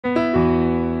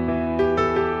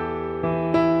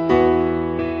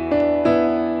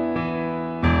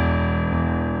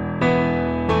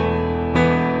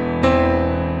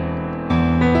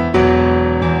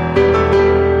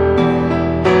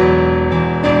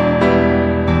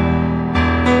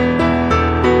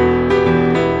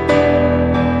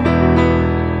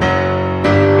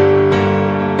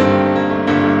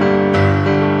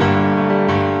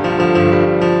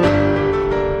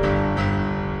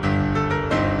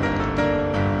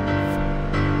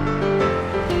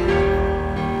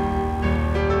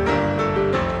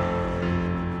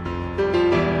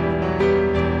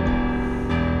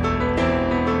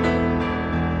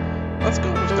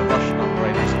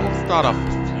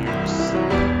Fuse.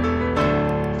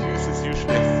 Fuse is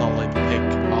usually a solid pick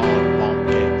on bomb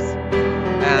games.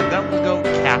 And then we'll go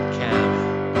Capcan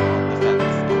on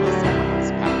defense, unless someone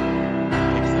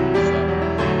picks him. So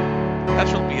that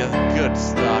should be a good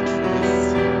start for this.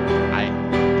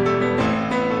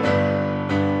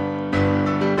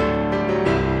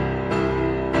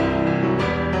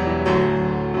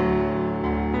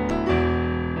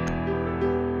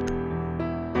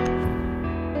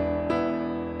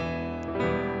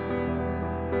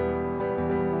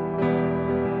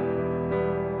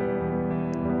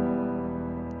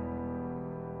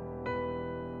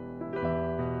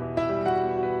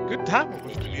 Good timing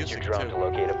with the music too.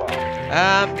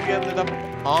 And we ended up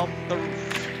on the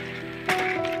roof.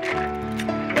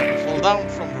 We fall down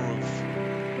from the roof.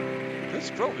 This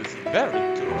drone is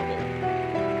very durable.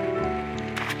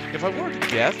 If I were to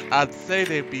guess, I'd say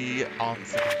they'd be on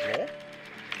second floor.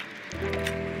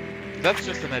 That's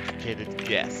just an educated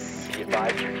guess. An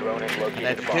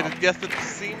educated guess that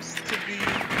seems to be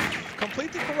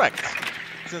completely correct,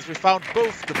 since we found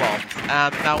both the bombs,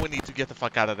 and now we need to get the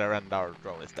fuck out of there and our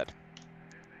drone is dead.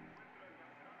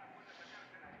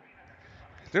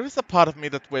 There is a part of me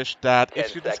that wished that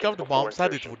if you discovered the bomb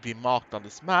site, it would be marked on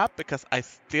this map, because I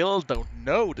still don't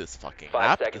know this fucking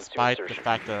map, despite the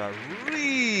fact that I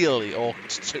really ought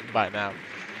to by now.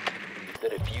 The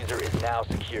diffuser is now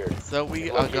secured. So we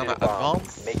are gonna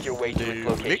advance. Make your way to its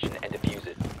location and defuse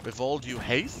it. With all due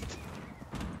haste.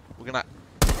 We're gonna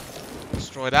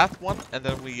destroy that one, and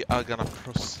then we are gonna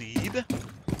proceed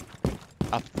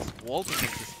up this wall, because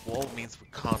this wall means we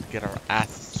can't get our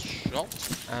asses shot,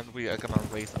 and we are gonna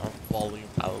raise our volume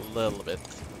a little bit.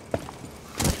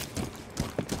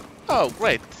 Oh,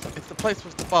 great! It's the place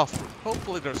with the bathroom.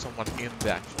 Hopefully there's someone in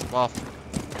the actual bathroom.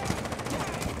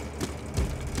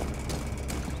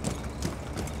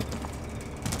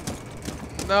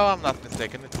 No, I'm not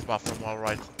mistaken. It's the bathroom,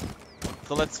 alright.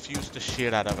 So let's fuse the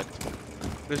shit out of it.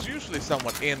 There's usually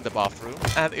someone in the bathroom,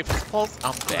 and if it's false,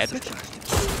 I'm dead.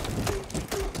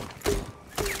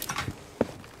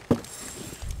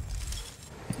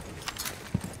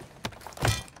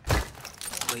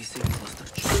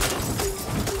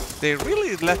 They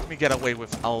really let me get away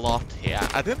with a lot here.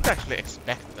 I didn't actually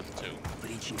expect them to.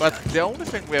 But the only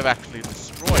thing we have actually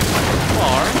destroyed so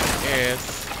far is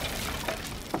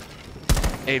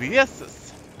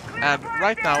ADSs. And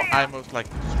right now I most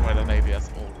likely destroyed an ADS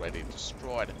already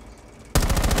destroyed.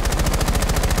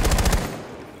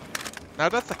 Now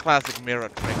that's a classic mirror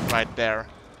trick right there.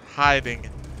 Hiding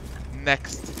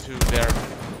next to their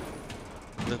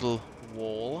little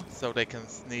wall so they can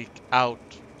sneak out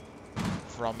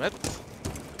from it.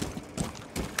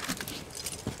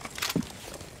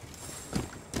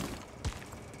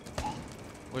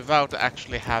 Without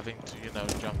actually having to, you know,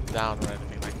 jump down or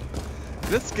anything like that.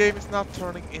 This game is now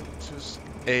turning into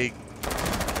a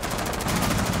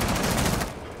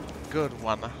good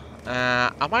one.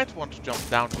 I might want to jump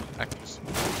down to actually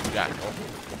support Jackal,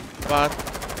 but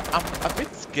I'm a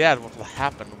bit scared what will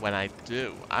happen when I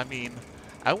do. I mean,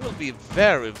 I will be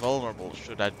very vulnerable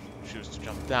should I choose to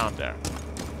jump down there.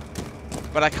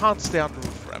 But I can't stay on the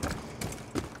roof forever.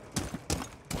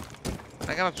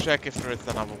 I'm gonna check if there is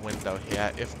another window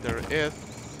here. If there is...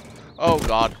 Oh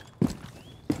god.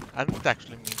 I didn't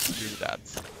actually mean to do that.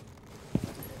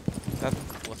 That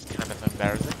was kind of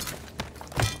embarrassing.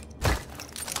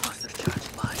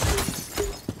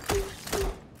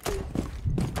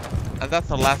 And that's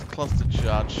our last cluster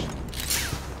charge.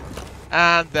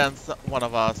 And then one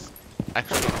of us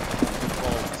actually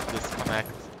falls to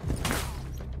disconnect.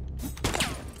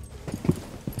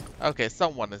 Okay,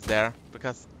 someone is there,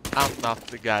 because I'm not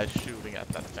the guy shooting at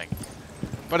that thing.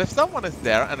 But if someone is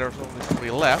there, and there's only 3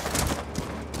 left,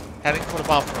 heading for the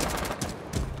bathroom,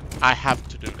 I have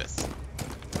to do this.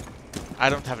 I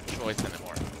don't have a choice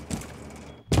anymore.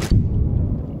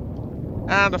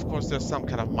 And of course there's some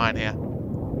kind of mine here.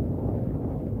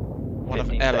 One of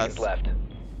Ella's. Left.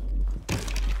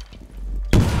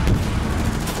 The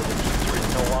diffuser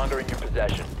is no longer in your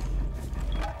possession.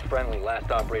 Friendly, last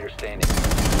operator standing.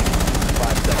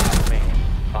 5 seconds remaining.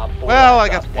 Well, I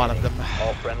got one of them.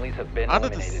 All friendlies have been Under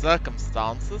the eliminated.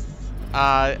 circumstances,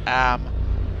 I am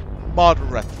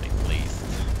moderately pleased.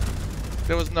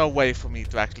 There was no way for me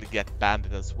to actually get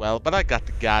banded as well, but I got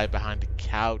the guy behind the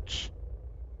couch.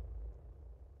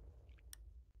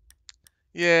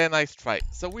 Yeah, nice try.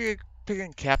 So we're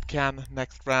picking Capcan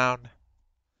next round.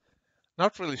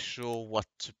 Not really sure what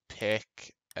to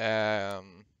pick. Yeah,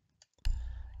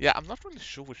 I'm not really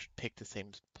sure we should pick the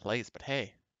same place, but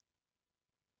hey.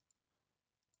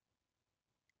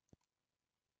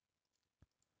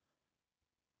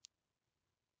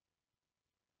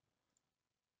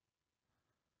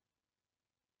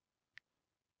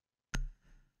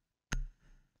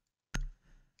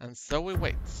 And so we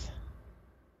wait.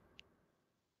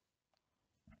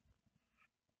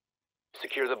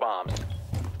 Secure the bombs.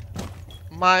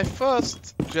 My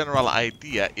first general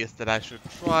idea is that I should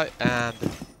try and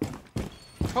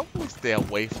probably stay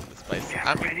away from this place.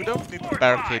 I mean, we don't need to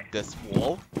barricade this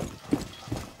wall,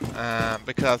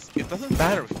 because it doesn't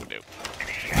matter if we do.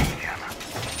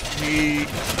 He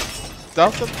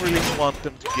doesn't really want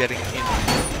them to getting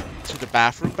into the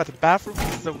bathroom, but the bathroom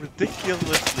is so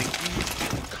ridiculously easy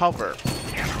to cover,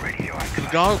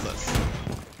 regardless.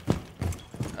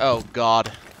 Oh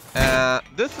god.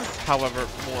 This is, however,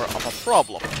 more of a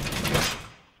problem.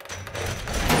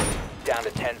 Down to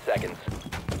 10 seconds.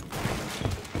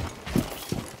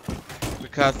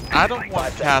 Because I don't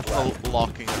want Castle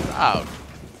locking us out.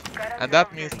 And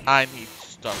that means I need to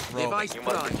start roaming. You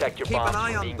must protect your bombs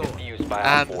from being defused by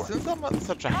And Op 4. since I'm not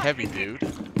such a heavy dude,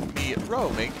 me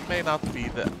roaming may not be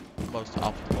the most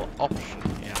optimal option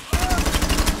here.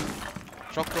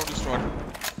 Shock drone destroyed.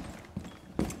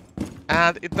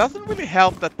 And it doesn't really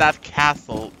help that that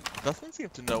castle doesn't seem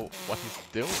to know what he's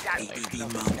doing.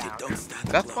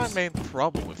 That's my main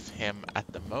problem with him at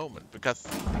the moment, because,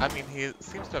 I mean, he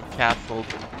seems to have castled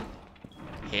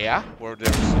here, where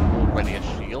there's already a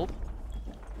shield.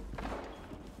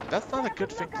 That's not a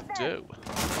good thing to do.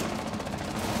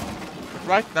 But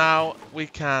right now, we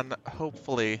can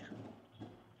hopefully...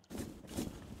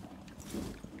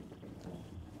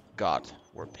 God,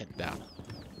 we're pinned down.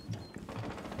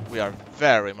 We are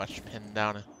very much pinned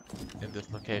down in this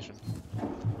location.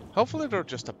 Hopefully they're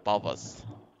just above us.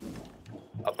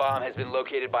 A bomb has been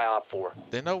located by Op 4.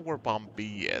 They know where bomb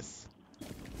B is.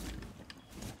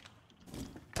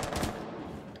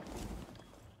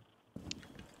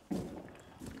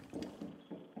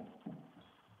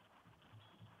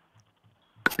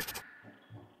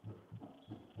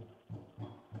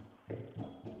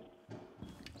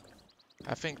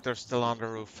 I think they're still on the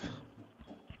roof.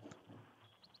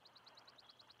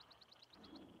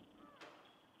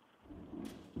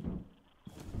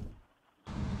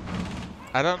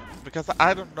 Because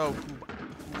I don't know who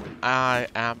I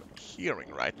am hearing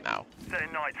right now.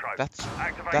 That's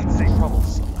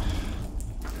troublesome.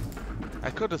 I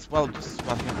could as well just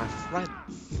hear my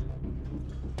friends.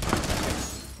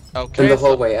 Okay. In the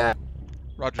hallway, Ash.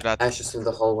 Roger that. Ash is in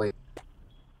the hallway.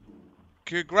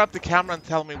 Can you grab the camera and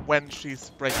tell me when she's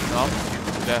breaking off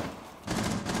into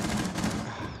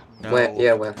the... No. Wait,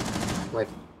 yeah, wait.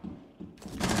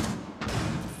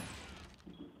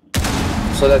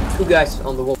 So there are two guys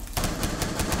on the wall.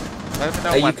 Let me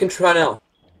know You can try now.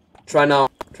 Try now.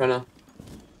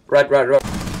 Right.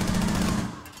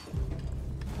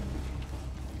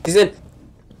 He's in.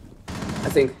 I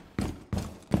think.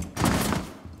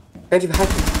 Behind you.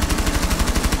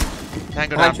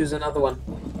 Tango Behind down. you's another one.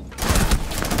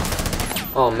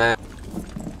 Oh man.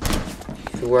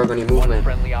 If you work on your One movement.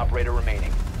 friendly operator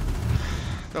remaining.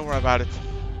 Don't worry about it.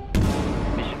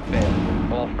 Mission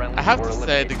failed. All friendlies I have were to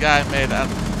say, the eliminated. guy made a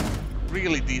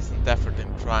really decent effort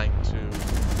in trying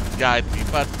to guide me,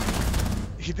 but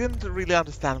he didn't really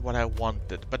understand what I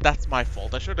wanted. But that's my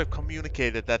fault. I should have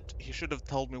communicated that. He should have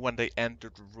told me when they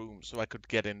entered the room so I could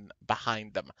get in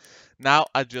behind them. Now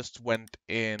I just went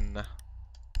in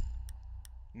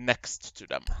next to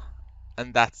them,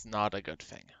 and that's not a good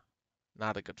thing.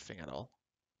 Not a good thing at all.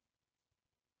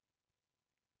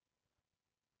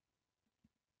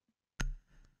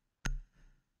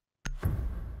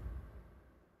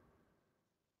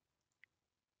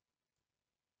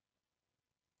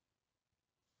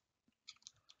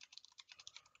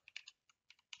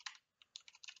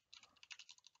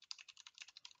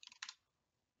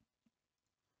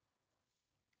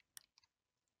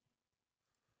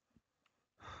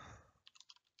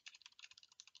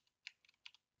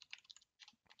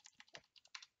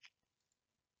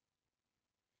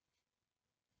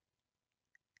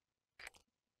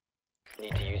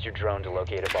 Need to use your drone to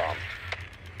locate a bomb.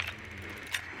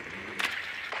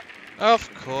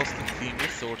 Of course, the theme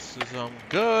resorts to some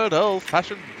good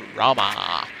old-fashioned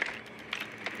drama.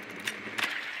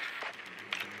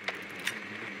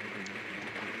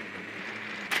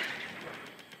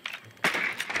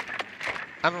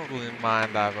 I don't really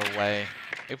mind either way.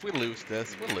 If we lose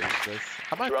this, we'll lose this.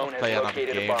 I might Drone not has play another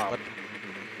located a game, bomb. but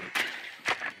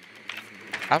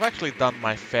I've actually done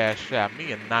my fair share.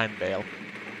 Me and 9bale.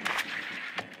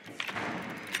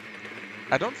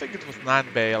 I don't think it was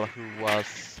 9bale who was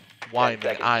whining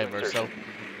seconds to either, so insertion.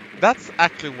 that's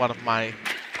actually one of my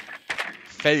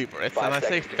favorites, 5 and I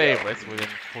say seconds to go. favorites within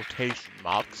quotation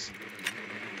marks.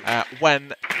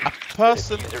 When a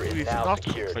person The who diffuser is is now not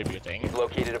secured. contributing You've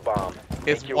located a bomb.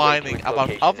 is Make your way to whining its about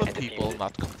location other and defuse people it.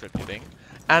 not contributing,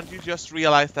 and you just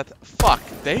realize that, fuck,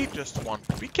 they just want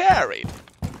to be carried.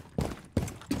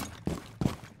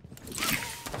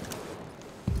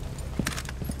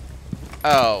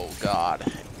 Oh god,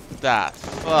 that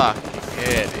fucking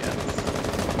idiot.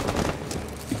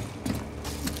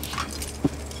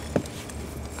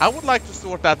 I would like to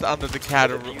sort that under the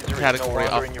category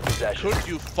of, could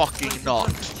you fucking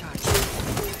not?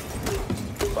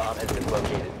 Bomb has been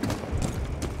located.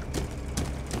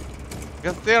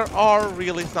 Because there are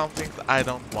really some things I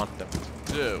don't want them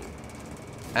to do.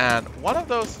 And one of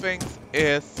those things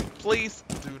is, please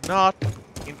do not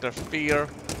interfere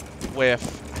with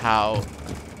how...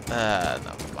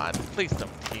 never mind. Please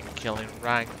don't team killing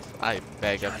ranks, I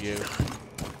beg of you.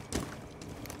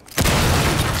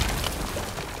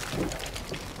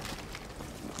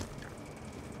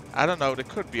 I don't know, there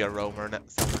could be a roamer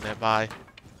somewhere nearby.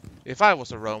 If I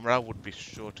was a roamer, I would be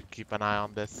sure to keep an eye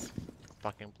on this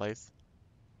fucking place.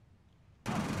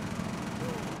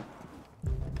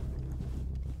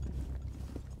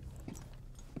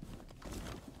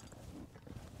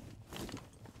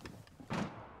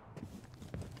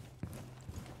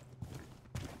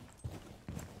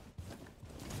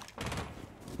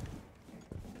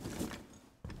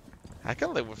 I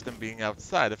can live with them being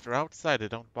outside. If they're outside, they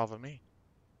don't bother me.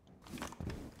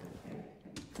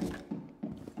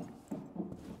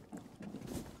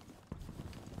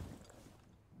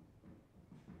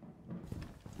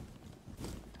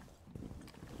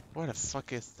 Where the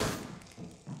fuck is that?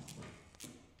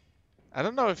 I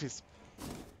don't know if he's...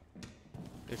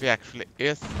 if he actually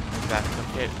is. That's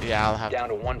okay. Yeah, I'll have... Down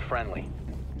to one friendly.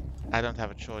 I don't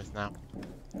have a choice now.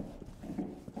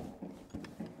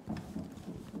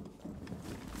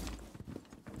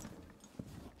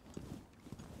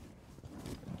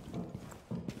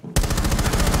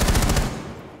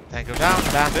 Tango down,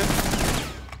 bandit.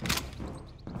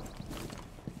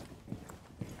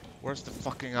 Where's the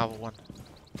fucking other one?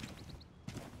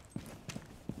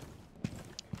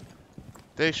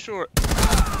 They sure...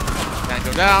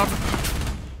 Tango down.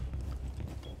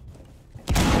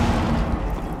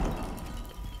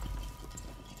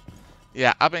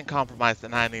 Yeah, I've been compromised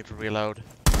and I need to reload.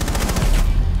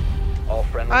 All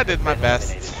friendly. I did my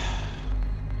best.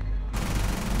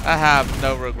 I have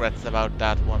no regrets about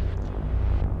that one.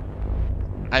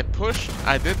 I pushed,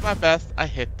 I did my best, I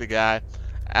hit the guy,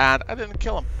 and I didn't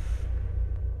kill him.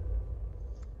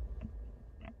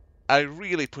 I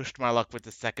really pushed my luck with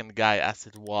the second guy as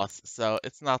it was, so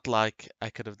it's not like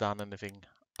I could have done anything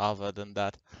other than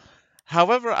that.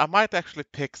 However, I might actually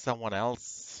pick someone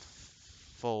else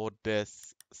for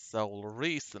this sole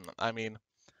reason. I mean,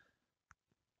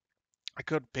 I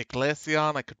could pick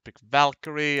Lesion, I could pick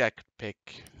Valkyrie, I could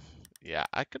pick... yeah,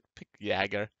 I could pick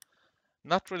Jäger.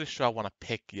 Not really sure I want to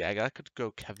pick Jäger. I could go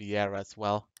Caviera as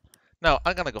well. No,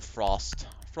 I'm gonna go Frost.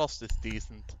 Frost is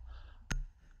decent.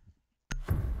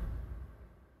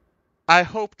 I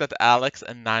hope that Alex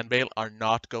and Ninebale are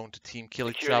not going to team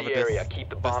kill each other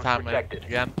this time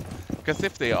again. Because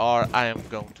if they are, I am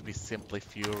going to be simply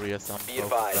furious on both of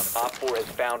them. Op 4 has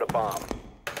found a bomb.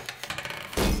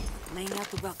 Laying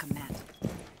out the welcome mat.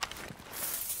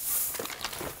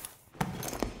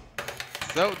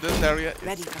 So this area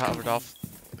is covered off.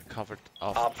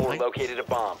 Op 4 located a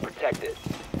bomb. Protect it.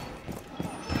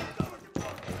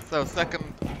 So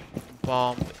second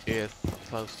bomb is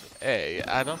close to A.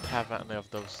 I don't have any of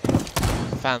those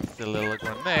fancy little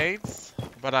grenades,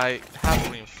 but I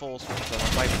have reinforcements that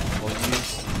I might as well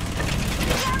use.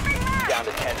 Down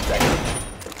to 10 seconds.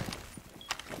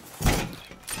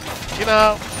 You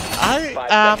know, I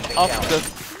am of the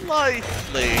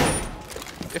slightly...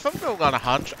 if I'm going on a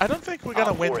hunch, I don't think we're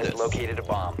gonna win this. Located a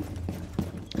bomb.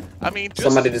 I mean, just...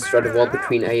 somebody destroy the wall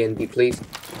between A and B, please.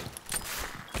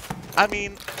 I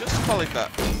mean, just call it a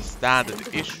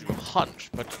standard issue hunch,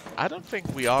 but I don't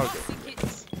think we are going to win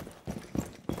this.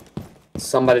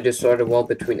 Somebody destroy the wall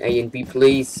between A and B,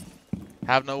 please.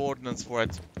 Have no ordnance for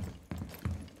it.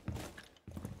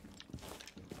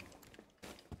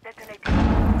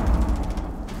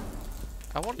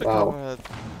 I want to cover the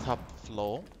top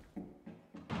floor.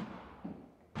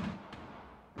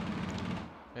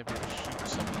 Maybe shoot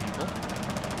some people.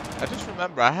 I just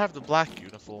remember I have the black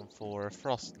uniform for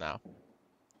Frost now.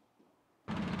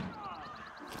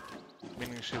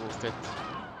 Meaning she will fit.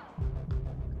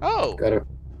 Oh! Got her.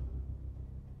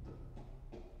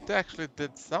 They actually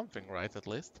did something right, at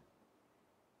least.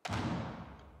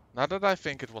 Not that I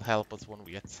think it will help us when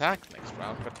we attack next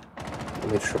round, but...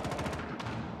 let me try.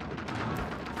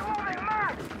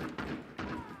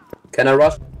 Can I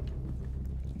rush?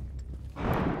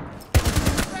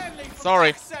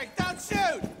 Sorry.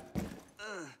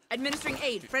 Administering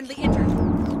aid. Friendly injured.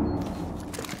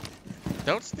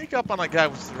 Don't sneak up on a guy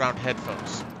with surround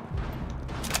headphones.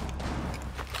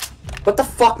 What the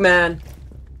fuck, man?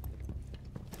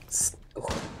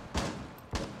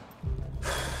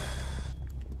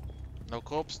 No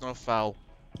corpse, no foul.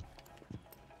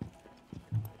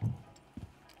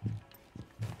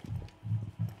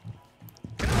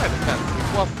 In my defense,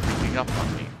 he was sneaking up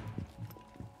on me.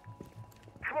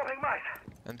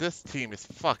 And this team is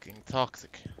fucking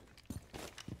toxic.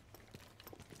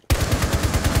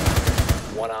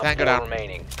 One op Tango 4 down.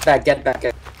 remaining. Back, get back,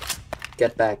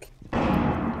 get back.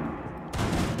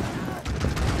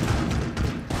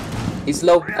 He's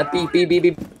low at B.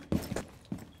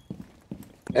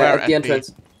 Where At the at B?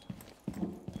 entrance.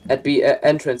 At B,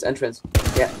 entrance.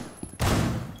 Yeah.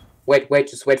 Wait,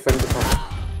 just wait for him to come.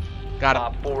 Got him.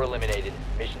 Op 4 eliminated.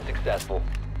 Mission successful.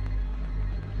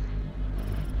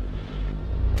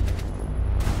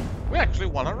 We actually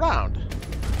won a round.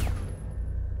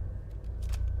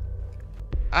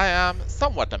 I am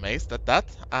somewhat amazed at that.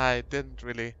 I didn't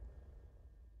really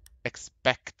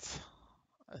expect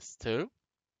us to.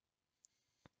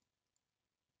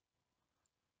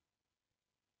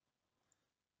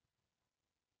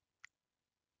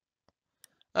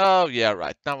 Oh yeah,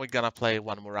 right. Now we're gonna play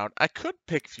one more round. I could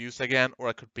pick Fuse again, or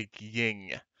I could pick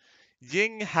Ying.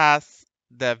 Ying has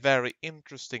the very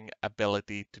interesting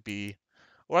ability to be...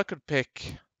 Or I could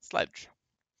pick Sledge.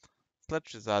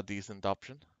 Sledge is a decent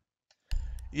option.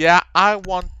 Yeah, I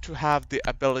want to have the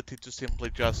ability to simply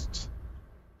just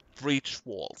breach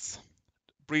walls.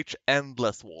 Breach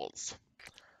endless walls.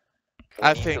 We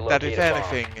I need to think that if locate a bomb.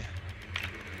 anything...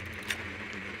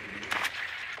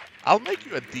 I'll make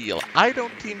you a deal. I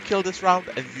don't team kill this round,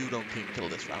 and you don't team kill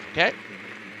this round, okay?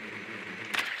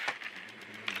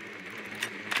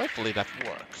 Hopefully that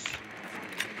works.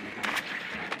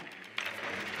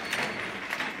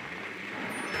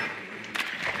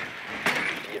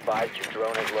 Be advised your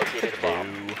drone has located a bomb.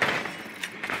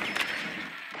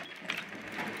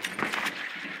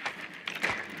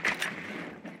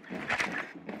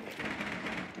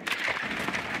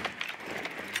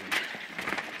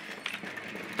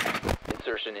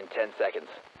 Insertion in 10 seconds.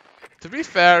 To be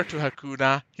fair to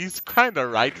Hakuna, he's kinda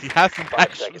right. He hasn't 5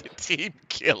 actually seconds. team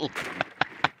killed.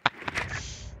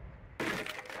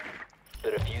 The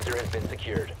diffuser has been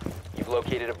secured. You've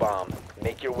located a bomb.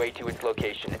 Make your way to its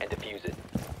location and defuse it.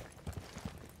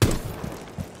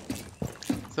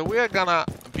 So we are gonna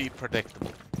be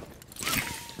predictable.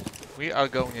 We are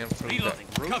going in through the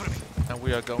roof, and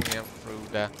we are going in through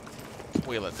the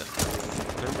toilet.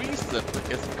 The reason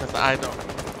is because I don't...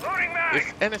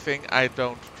 If anything, I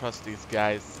don't trust these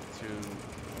guys to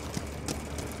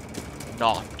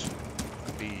not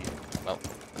be... Well,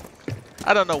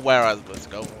 I don't know where I was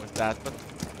going with that, but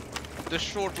the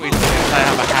short reason is I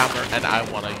have a hammer and I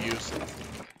want to use it.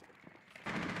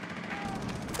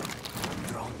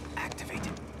 Drone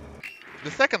activated.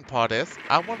 The second part is,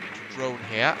 I want to drone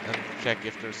here and check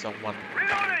if there's someone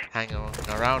hanging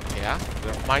around here.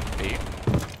 There might be.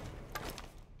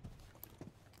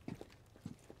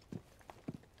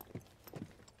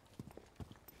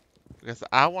 Because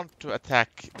I want to attack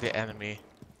the enemy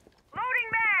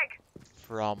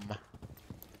from...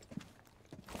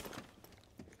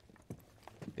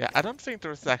 Yeah, I don't think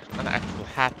there's an actual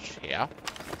hatch here,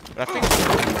 but I think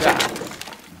it's that.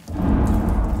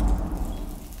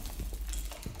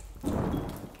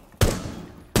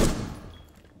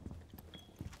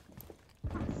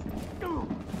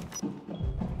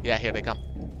 Yeah, here they come.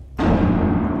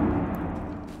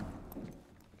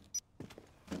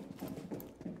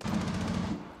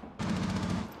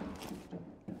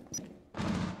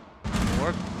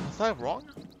 Was I wrong?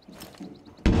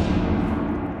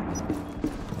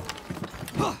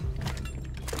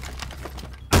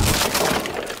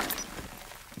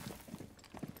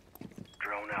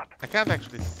 Drone up. I can't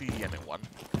actually see anyone.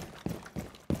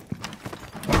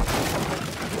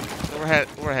 So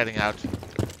we're heading out.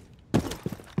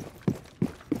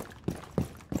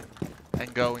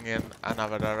 And going in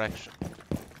another direction.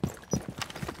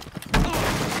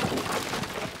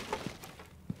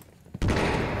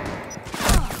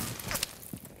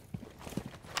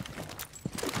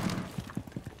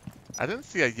 I didn't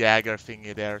see a Jäger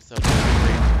thingy there, so...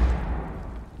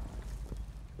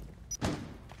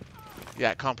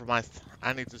 Yeah, compromised.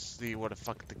 I need to see where the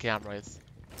fuck the camera is.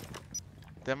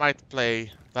 They might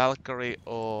play Valkyrie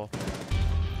or...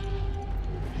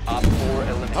 Op 4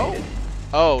 eliminated.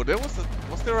 Oh, there was a...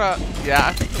 Was there a... Yeah,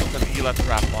 I think there was an Ela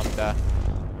trap on the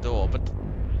door, but...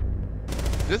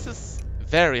 This is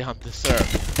very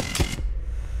undeserved.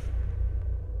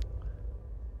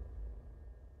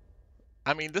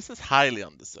 I mean, this is highly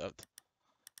undeserved.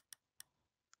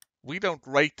 We don't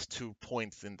rate 2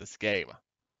 points in this game.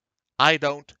 I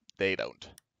don't, they don't.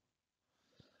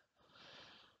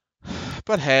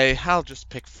 But hey, I'll just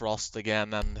pick Frost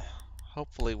again, and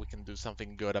hopefully we can do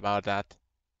something good about that.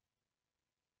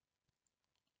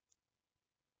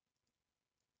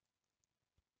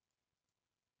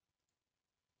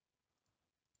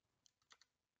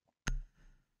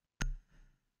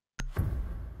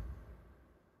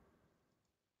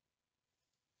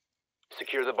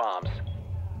 Secure the bombs.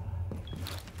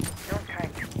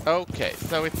 Okay,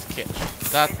 so it's kitchen.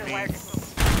 That means...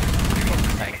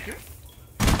 Thank you.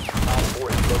 Op 4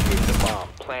 has located the bomb.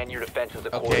 Plan your defenses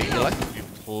accordingly. Okay, Alex, would you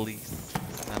please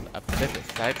stand a bit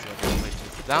aside so I can reach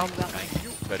this down? Thank you.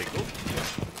 Very good.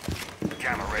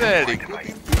 Very good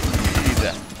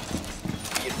indeed.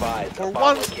 Be advised, For a bomb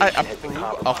once, I location has been approve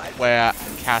of compromised. where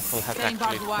Castle has Setting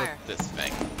actually barbed wire. put this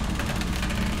thing.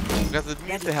 Because it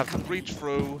means they have to reach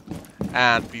through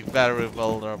and be very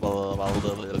vulnerable.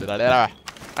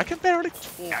 I can barely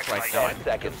talk right now. 10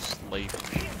 seconds. Sleep.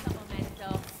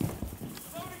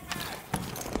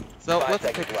 So 5 let's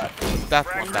seconds pick left. that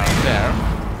one down there.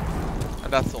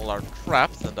 And that's all our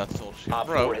traps, and that's all she Op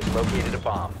 4 wrote. has located a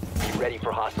bomb. Be ready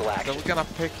for hostile So action. we're gonna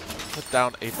put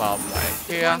down a bomb right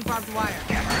here, Deploying barbed wire.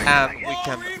 and we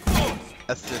can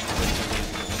assist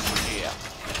with here.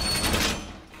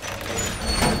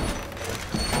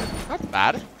 Not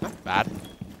bad, not bad.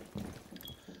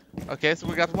 Okay, so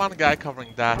we got one guy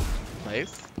covering that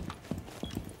place.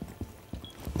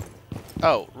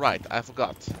 Oh, right, I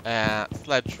forgot.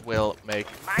 Sledge will make...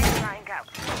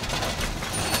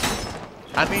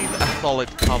 I need a solid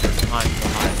cover behind the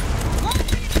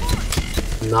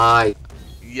line. Nice.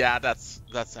 Yeah, that's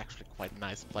actually quite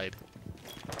nice played.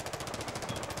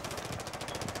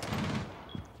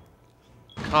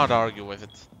 Can't argue with it.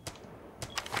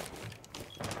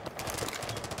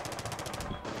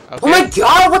 Okay. Oh my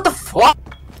god, what the fuck?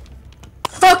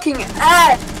 Fucking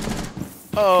ass!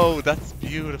 Oh, that's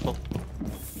beautiful.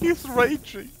 He's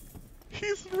raging.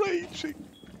 He's raging.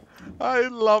 I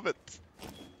love it.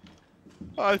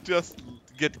 I just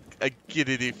get a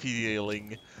giddy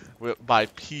feeling by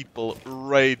people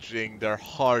raging their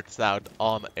hearts out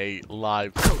on a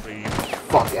live stream.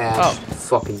 Fuck ass. Oh.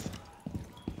 Fucking.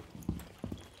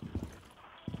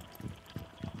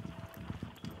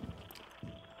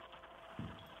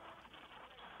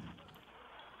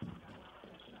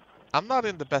 I'm not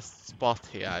in the best spot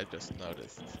here, I just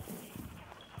noticed.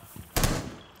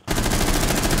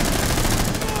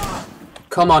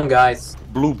 Come on, guys.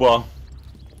 Blue bar.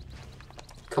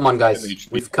 Come on, guys.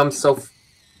 HP. We've come so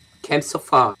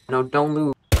far. No, don't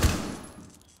lose.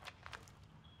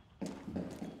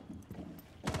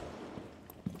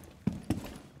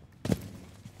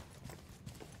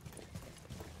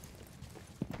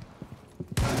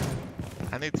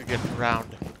 I need to get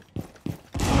around.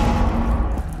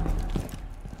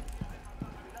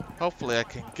 Hopefully I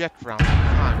can get around in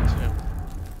time too.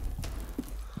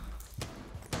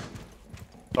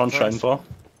 Don't shine for.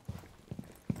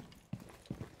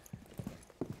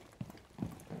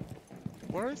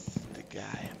 Where is the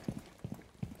guy?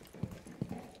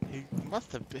 He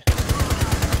must have been...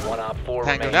 One Op 4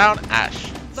 Tango remaining. down,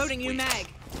 Ash. Loading new Sweet. mag.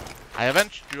 I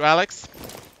avenged you, Alex.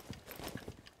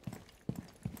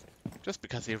 Just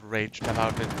because he raged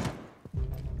about it.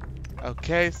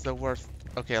 Okay, so where's...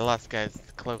 Okay, last guy's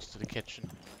close to the kitchen.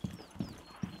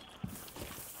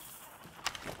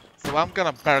 So I'm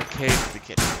gonna barricade the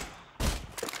kitchen.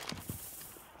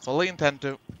 Fully intend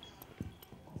to.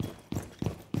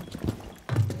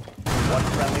 One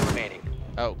friendly remaining.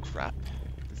 Oh crap.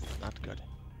 This is not good.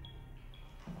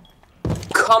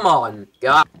 Come on,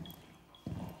 God.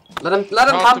 Let him Talk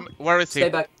to come. me. Where is he? Stay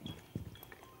back.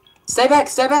 Stay back.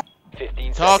 Stay back.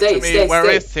 15 Talk seconds. to me. Stay, Where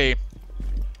stay. is he?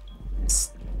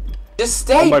 Just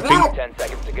stay my back. 10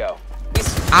 seconds to go.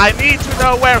 I need to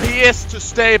know where he is to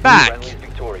stay back. Friendly is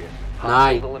victorious.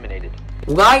 Nice. Hostiles eliminated.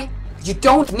 Why? You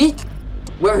don't need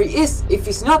where he is if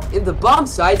he's not in the bomb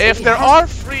site. If he there has are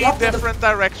to 3 get to the- different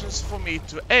directions for me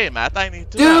to aim at, I need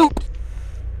to know.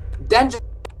 Dude,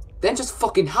 then just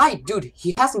fucking hide, dude.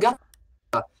 He hasn't got.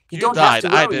 You don't died,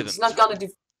 have to I worry. He's didn't. not gonna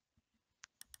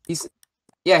He's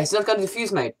not gonna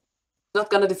defuse, mate. He's not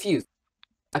gonna defuse.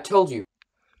 I told you.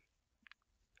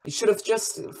 You should have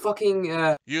just fucking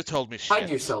You told me hide shit.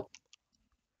 yourself.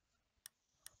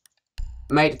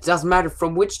 Mate, it doesn't matter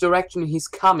from which direction he's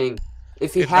coming.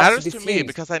 If he It has matters to to defuse. me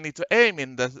because I need to aim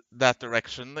in that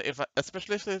direction,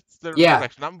 especially if it's the Yeah.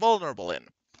 direction I'm vulnerable in.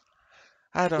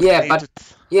 I don't Yeah, need but to...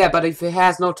 Yeah, but if he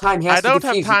has no time, he has I to don't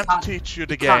defuse. have time He can't- to teach you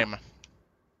the he can't. game.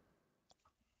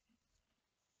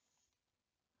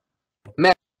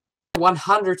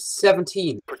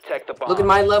 117. Protect the the bomb. look at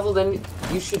my level, then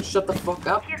you should shut the fuck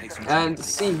up and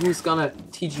see who's gonna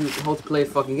teach you how to play a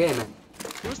fucking game, man.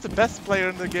 Who's the best player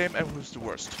in the game and who's the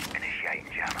worst?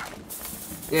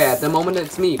 Yeah, at the moment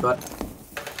it's me, but...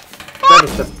 That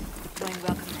is just...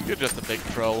 You're just a big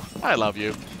troll. I love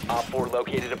you. Op 4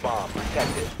 located a bomb.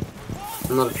 Protect it.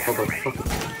 I'm not a fucker.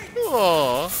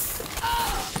 Aww.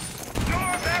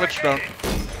 Switch drone.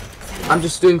 I'm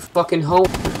just doing fucking home.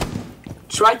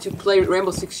 Try to play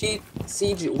Rainbow Six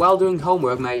Siege while doing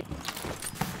homework, mate.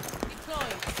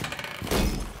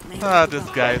 Ah, this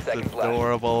guy is 5 seconds left.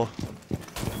 adorable.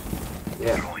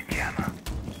 Yeah.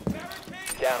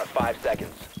 Down to 5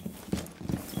 seconds.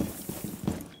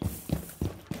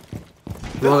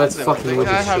 No, that's This fucking thing, with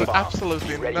I this have shit.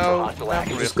 absolutely Ready for no hostile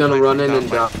action. memory Just of gonna run in collecting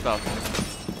and down my stuff.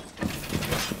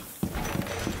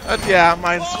 But yeah,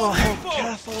 might as well have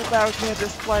careful barricade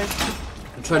this place.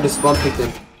 I'm trying to spawn pick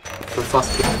them from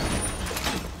fast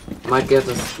kill. Might get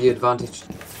us the advantage.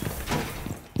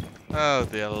 Oh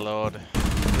dear lord.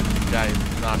 This guy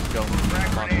is not going to be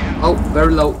fun. Oh,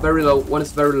 very low, very low. One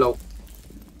is very low.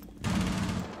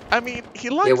 I mean, he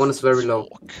likes one is very to low.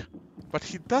 talk, but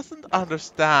he doesn't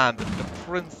understand the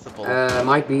principle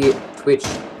Might be Twitch.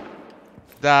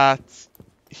 that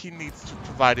he needs to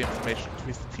provide information to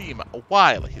his team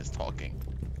while he's talking.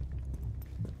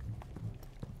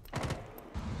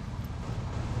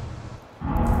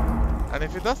 And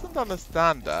if he doesn't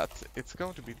understand that, it's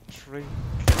going to be tricky.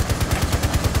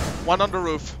 One on the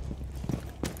roof.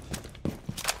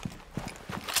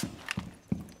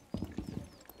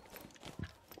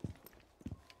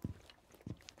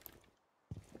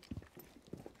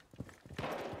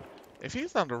 If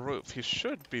he's on the roof, he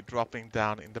should be dropping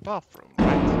down in the bathroom,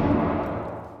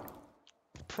 right?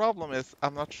 The problem is,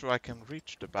 I'm not sure I can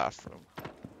reach the bathroom.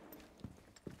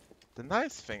 The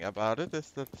nice thing about it is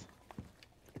that...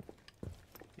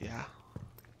 yeah.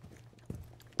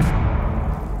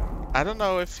 I don't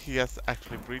know if he has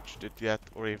actually breached it yet,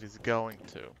 or if he's going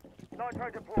to.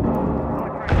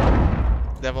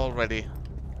 They've already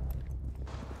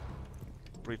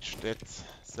breached it,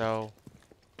 so...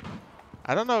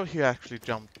 I don't know if he actually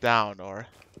jumped down, or...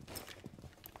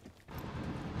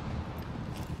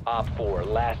 Op 4,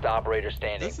 last operator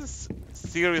standing. This is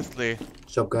seriously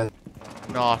So good.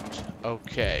 not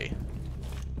okay.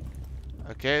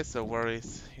 Okay, so where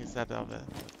is he's at of the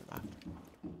map?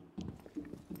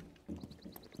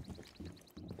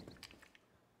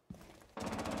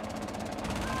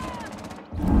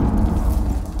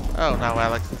 Oh, now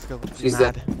Alex is going to be She's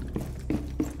mad. dead.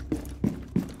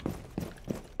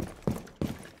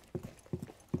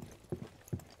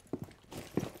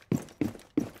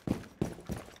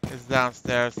 He's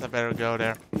downstairs, I better go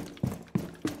there.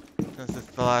 Since it's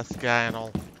the last guy and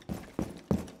all.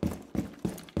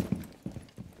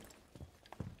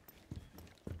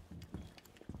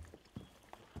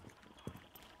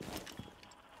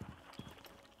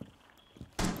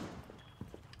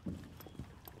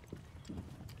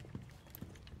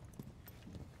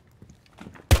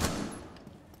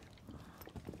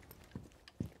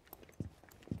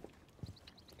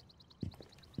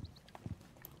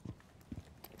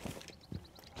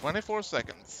 "24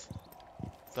 seconds.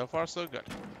 So far, so good."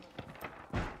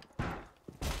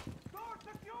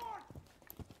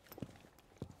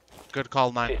 Good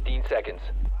call, 9. 15 seconds.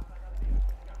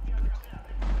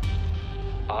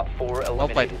 Op 4 Well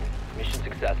played. eliminated. Mission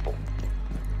successful.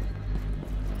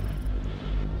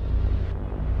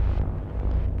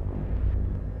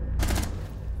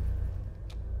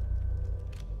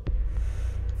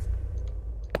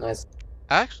 Nice.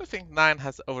 I actually think 9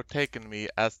 has overtaken me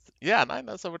as... yeah, 9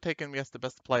 has overtaken me as the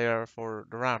best player for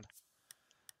the round.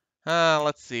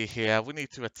 Let's see here. We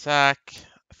need to attack.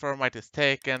 Thermite is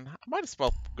taken. I might as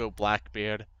well go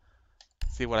Blackbeard.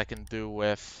 See what I can do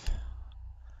with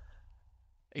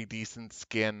a decent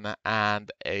skin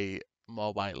and a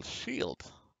mobile shield.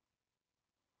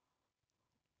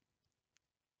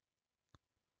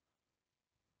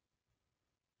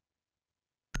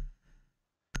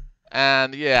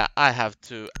 And yeah, I have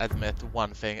to admit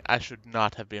one thing. I should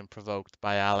not have been provoked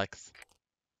by Alex.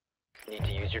 Need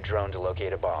to use your drone to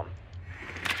locate a bomb.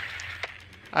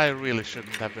 I really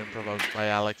shouldn't have been provoked by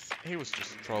Alex. He was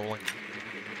just trolling.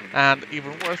 And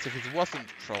even worse, if he wasn't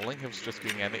trolling, he was just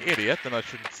being an idiot, and I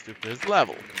shouldn't stoop to his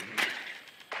level.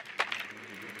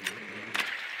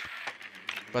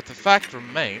 But the fact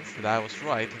remains that I was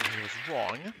right and he was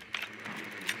wrong.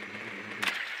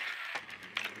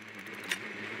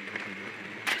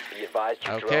 Be advised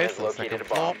your drone Okay, has so located second a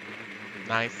floor. bomb.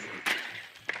 Nice.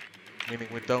 Meaning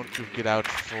we don't duke it out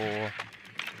for...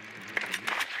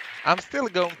 I'm still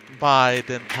going by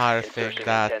the entire thing Insertion in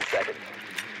that 10 seconds.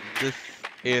 this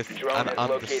is Drone an has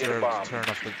located a undeserved bomb. turn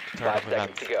of 5 seconds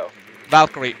events. to go.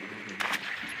 Valkyrie.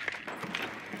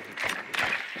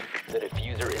 The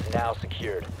diffuser is now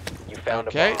secured. You found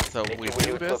Okay, a bomb. so Make we your way do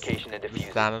to its this. location and We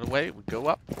defuse stand in the way. We go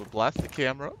up. We blast the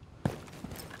camera.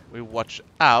 We watch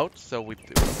out so we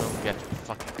don't get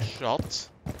fucking shot.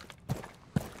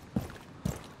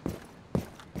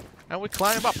 And we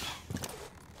climb up.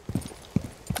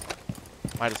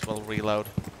 Might as well reload.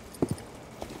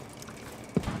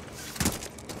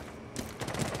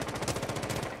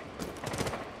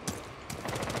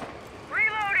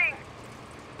 Reloading!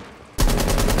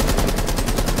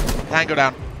 Tango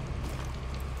down.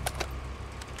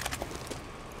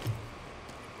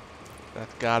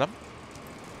 That got him.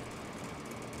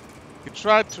 He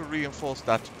tried to reinforce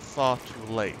that far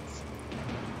too late.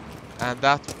 And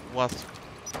that was...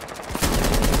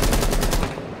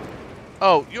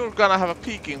 Oh, you're gonna have a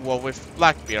peeking war with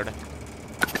Blackbeard.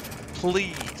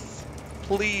 Please.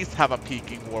 Please have a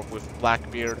peeking war with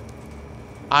Blackbeard.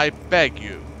 I beg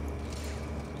you.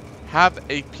 Have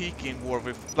a peeking war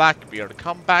with Blackbeard.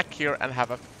 Come back here and have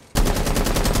a...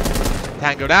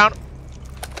 Tango down.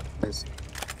 Nice.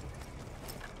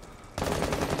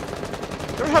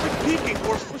 They're having peeking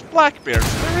wars with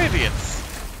Blackbeards. They're idiots.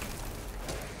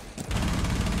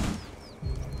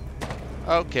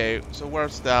 Okay, so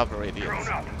where's the other idiots?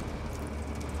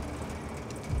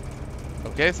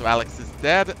 Okay, so Alex is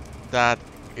dead. That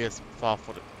is far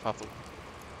for the...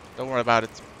 Don't worry about it.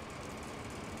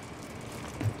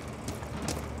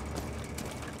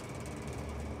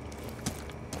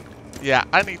 Yeah,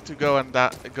 I need to go and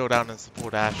go down and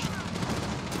support Ash.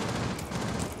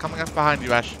 Coming up behind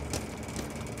you, Ash.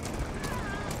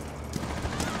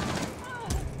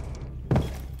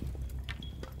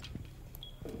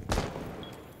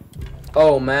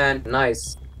 Oh man,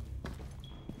 nice.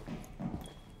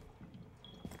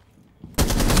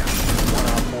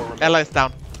 Ella is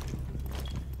down.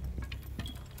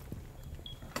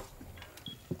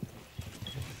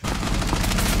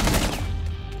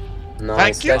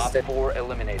 Nice. Thank you. That's Op 4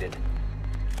 eliminated.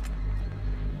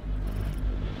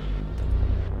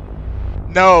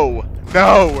 No,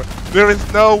 no, there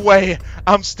is no way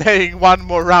I'm staying one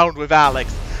more round with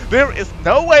Alex. There is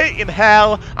no way in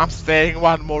hell I'm staying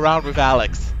one more round with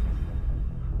Alex.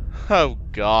 Oh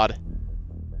god.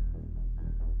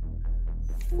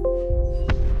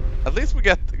 At least we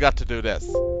got to do this.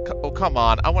 Oh come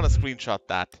on, I want to screenshot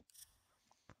that.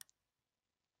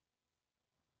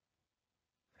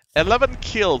 11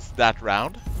 kills that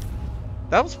round.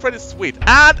 That was pretty sweet.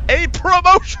 And a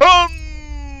promotion!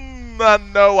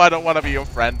 No, I don't want to be your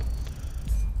friend.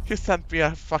 He sent me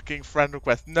a fucking friend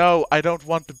request. No, I don't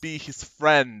want to be his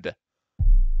friend.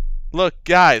 Look,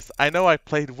 guys, I know I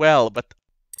played well, but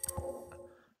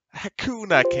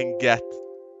Hakuna can get...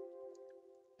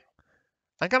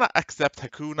 I'm gonna accept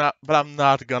Hakuna, but I'm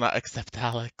not gonna accept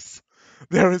Alex.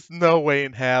 There is no way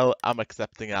in hell I'm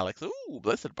accepting Alex. Ooh,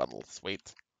 Blizzard bundle,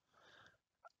 sweet.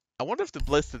 I wonder if the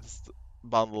Blizzard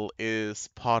bundle is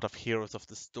part of Heroes of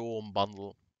the Storm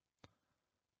bundle.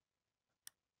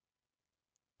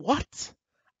 What?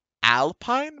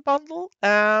 Alpine bundle?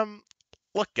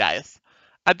 Look guys,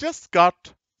 I just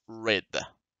got rid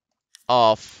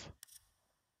of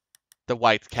the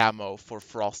white camo for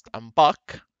Frost and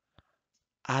Buck.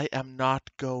 I am not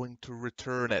going to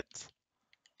return it.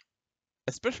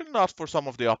 Especially not for some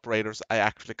of the operators I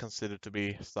actually consider to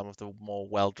be some of the more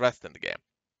well-dressed in the game.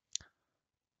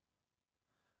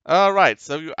 Alright,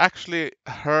 so you actually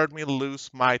heard me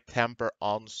lose my temper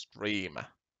on stream.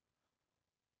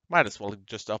 Might as well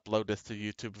just upload this to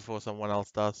YouTube before someone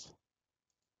else does.